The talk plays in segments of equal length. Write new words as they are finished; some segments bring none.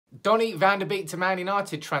Donny van de Beek to Man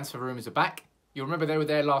United transfer rumours are back. You'll remember they were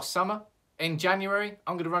there last summer. In January,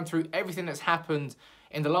 I'm going to run through everything that's happened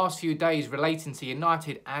in the last few days relating to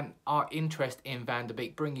United and our interest in Van de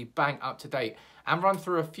Beek, bring you bang up to date and run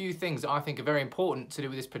through a few things that I think are very important to do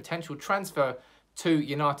with this potential transfer to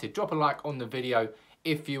United. Drop a like on the video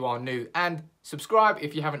if you are new and subscribe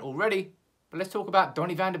if you haven't already. But let's talk about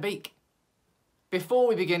Donny van de Beek. Before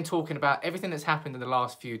we begin talking about everything that's happened in the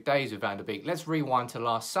last few days with Van de Beek, let's rewind to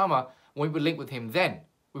last summer when we were linked with him then.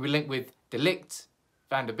 We were linked with De Ligt,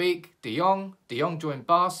 Van de Beek, De Jong. De Jong joined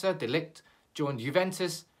Barca, De Ligt joined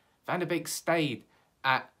Juventus. Van de Beek stayed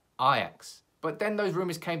at Ajax. But then those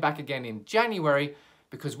rumours came back again in January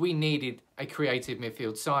because we needed a creative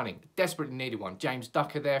midfield signing. Desperately needed one. James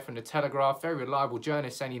Ducker there from The Telegraph, very reliable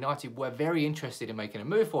journalist, saying United were very interested in making a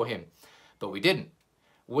move for him. But we didn't.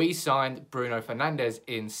 We signed Bruno Fernandes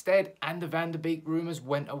instead, and the Van de Beek rumours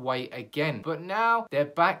went away again. But now they're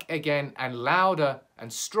back again and louder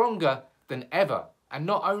and stronger than ever. And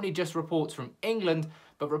not only just reports from England,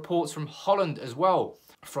 but reports from Holland as well.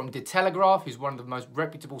 From De Telegraph, who's one of the most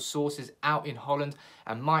reputable sources out in Holland,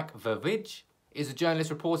 and Mike Verwij is a journalist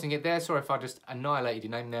reporting it there. Sorry if I just annihilated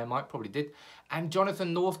your name there, Mike, probably did. And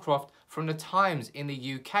Jonathan Northcroft from The Times in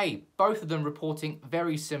the UK, both of them reporting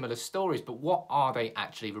very similar stories. But what are they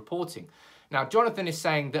actually reporting? Now, Jonathan is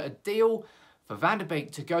saying that a deal for Van de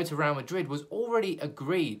Beek to go to Real Madrid was already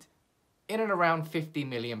agreed in and around £50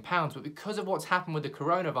 million. But because of what's happened with the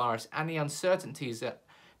coronavirus and the uncertainties that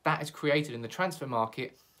has created in the transfer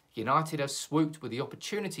market, United have swooped with the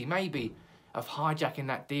opportunity, maybe, of hijacking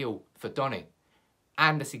that deal for Donny.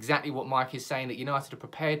 And that's exactly what Mike is saying, that United are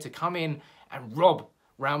prepared to come in and rob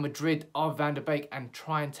Real Madrid of Van de Beek and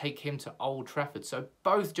try and take him to Old Trafford. So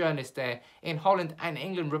both journalists there in Holland and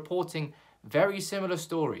England reporting very similar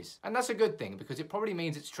stories. And that's a good thing because it probably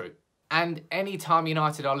means it's true. And any time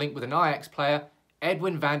United are linked with an Ajax player,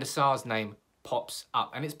 Edwin van der Sar's name pops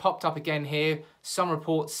up. And it's popped up again here. Some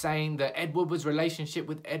reports saying that Ed Woodward's relationship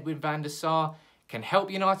with Edwin van der Sar can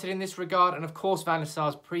help United in this regard. And of course, Van der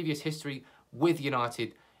Sar's previous history with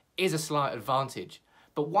United is a slight advantage.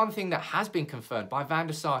 But one thing that has been confirmed by Van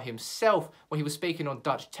der Sar himself when he was speaking on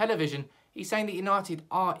Dutch television, he's saying that United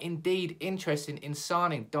are indeed interested in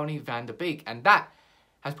signing Donny van de Beek. And that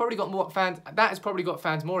has probably got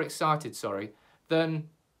fans more excited, than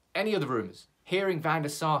any of the rumours. Hearing Van der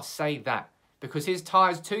Sar say that, because his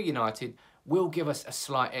ties to United will give us a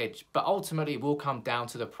slight edge, but ultimately it will come down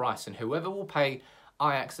to the price, and whoever will pay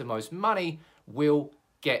Ajax the most money will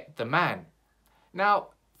get the man. Now,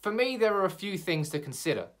 for me, there are a few things to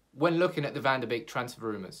consider when looking at the Van de Beek transfer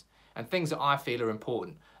rumours, and things that I feel are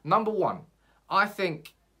important. Number one, I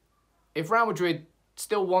think if Real Madrid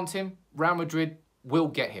still want him, Real Madrid will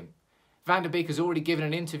get him. Van de Beek has already given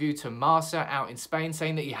an interview to Marca out in Spain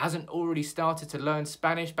saying that he hasn't already started to learn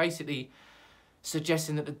Spanish, basically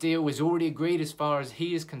suggesting that the deal was already agreed as far as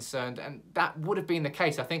he is concerned, and that would have been the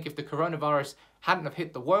case. I think if the coronavirus hadn't have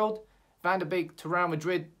hit the world, Van de Beek to Real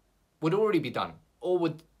Madrid would already be done, or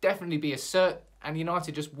would definitely be a cert, and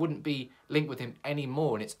United just wouldn't be linked with him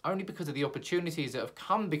anymore. And it's only because of the opportunities that have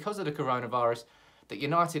come because of the coronavirus that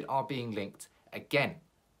United are being linked again.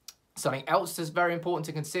 Something else that's very important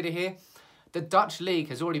to consider here, the Dutch league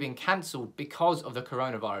has already been cancelled because of the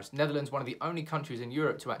coronavirus. Netherlands, one of the only countries in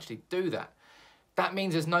Europe to actually do that. That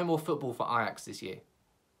means there's no more football for Ajax this year.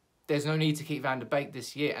 There's no need to keep Van de Beek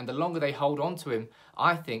this year, and the longer they hold on to him,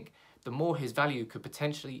 I think the more his value could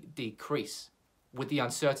potentially decrease, with the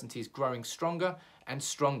uncertainties growing stronger and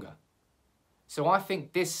stronger. So I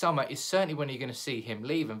think this summer is certainly when you're going to see him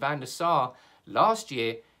leave. And Van der Sar last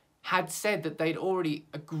year had said that they'd already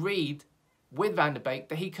agreed with Van de Beek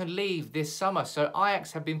that he can leave this summer. So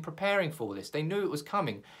Ajax have been preparing for this. They knew it was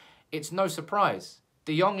coming. It's no surprise.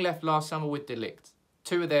 De Jong left last summer with De Ligt,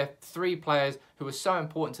 two of their three players who were so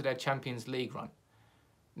important to their Champions League run.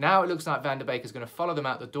 Now it looks like Van de Beek is going to follow them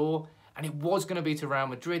out the door, and it was going to be to Real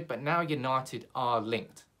Madrid, but now United are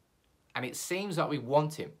linked. And it seems like we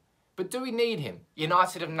want him. But do we need him?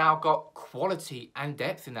 United have now got quality and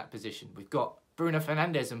depth in that position. We've got Bruno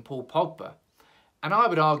Fernandes and Paul Pogba. And I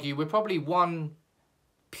would argue we're probably one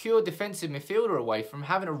pure defensive midfielder away from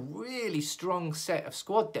having a really strong set of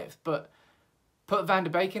squad depth. But put Van de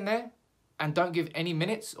Beek in there and don't give any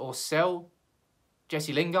minutes or sell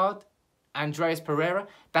Jesse Lingard, Andreas Pereira.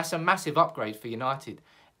 That's a massive upgrade for United.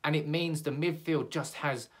 And it means the midfield just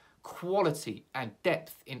has quality and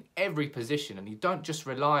depth in every position. And you don't just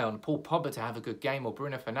rely on Paul Pogba to have a good game or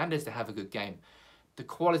Bruno Fernandes to have a good game. The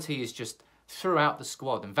quality is just throughout the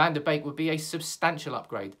squad. And Van de Beek would be a substantial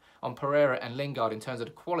upgrade on Pereira and Lingard in terms of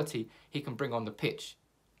the quality he can bring on the pitch.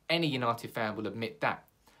 Any United fan will admit that.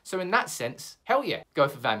 So in that sense, hell yeah, go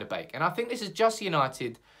for Van der Beek. And I think this is just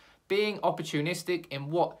United being opportunistic in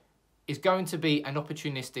what is going to be an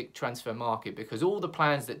opportunistic transfer market, because all the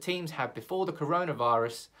plans that teams had before the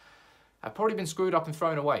coronavirus have probably been screwed up and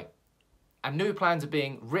thrown away. And new plans are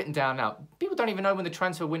being written down now. People don't even know when the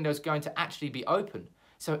transfer window is going to actually be open.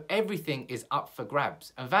 So everything is up for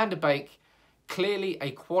grabs. And Van der Beek, clearly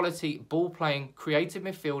a quality ball-playing creative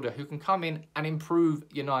midfielder who can come in and improve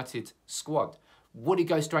United's squad. Would he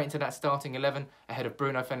go straight into that starting 11 ahead of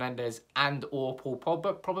Bruno Fernandes and or Paul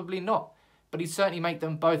Pogba? Probably not. But he'd certainly make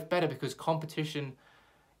them both better, because competition,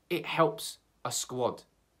 it helps a squad.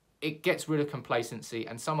 It gets rid of complacency,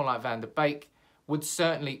 and someone like Van der Beek would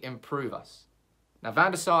certainly improve us. Now,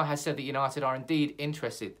 Van der Sar has said that United are indeed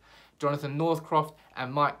interested. Jonathan Northcroft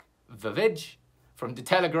and Mike Vervige from The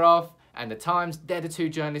Telegraph and The Times, they're the two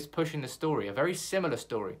journalists pushing the story, a very similar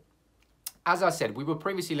story. As I said, we were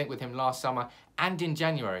previously linked with him last summer and in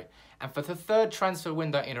January. And for the third transfer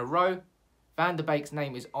window in a row, Van der Beek's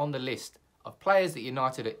name is on the list of players that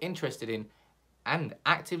United are interested in and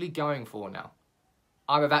actively going for now.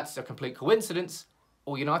 Either that's a complete coincidence,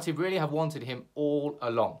 or United really have wanted him all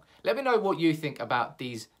along. Let me know what you think about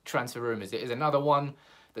these transfer rumours. Is it another one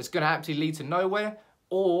that's going to actually lead to nowhere?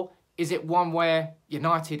 Or is it one where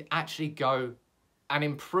United actually go and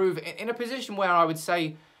improve in a position where I would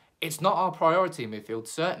say it's not our priority in midfield,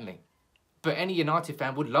 certainly. But any United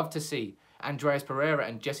fan would love to see Andreas Pereira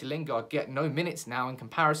and Jesse Lingard get no minutes now in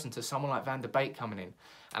comparison to someone like Van der Beek coming in.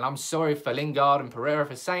 And I'm sorry for Lingard and Pereira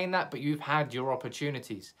for saying that, but you've had your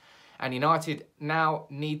opportunities. And United now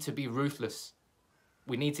need to be ruthless.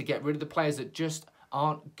 We need to get rid of the players that just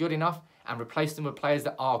aren't good enough and replace them with players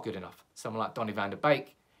that are good enough. Someone like Donny van der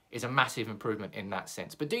Beek is a massive improvement in that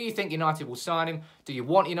sense. But do you think United will sign him? Do you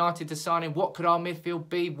want United to sign him? What could our midfield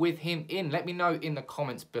be with him in? Let me know in the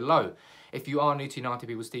comments below. If you are new to United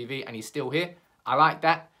People's TV and you're still here, I like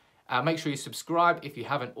that. Make sure you subscribe if you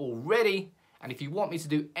haven't already. And if you want me to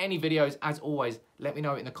do any videos, as always, let me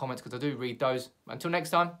know in the comments, because I do read those. Until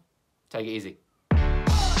next time, take it easy.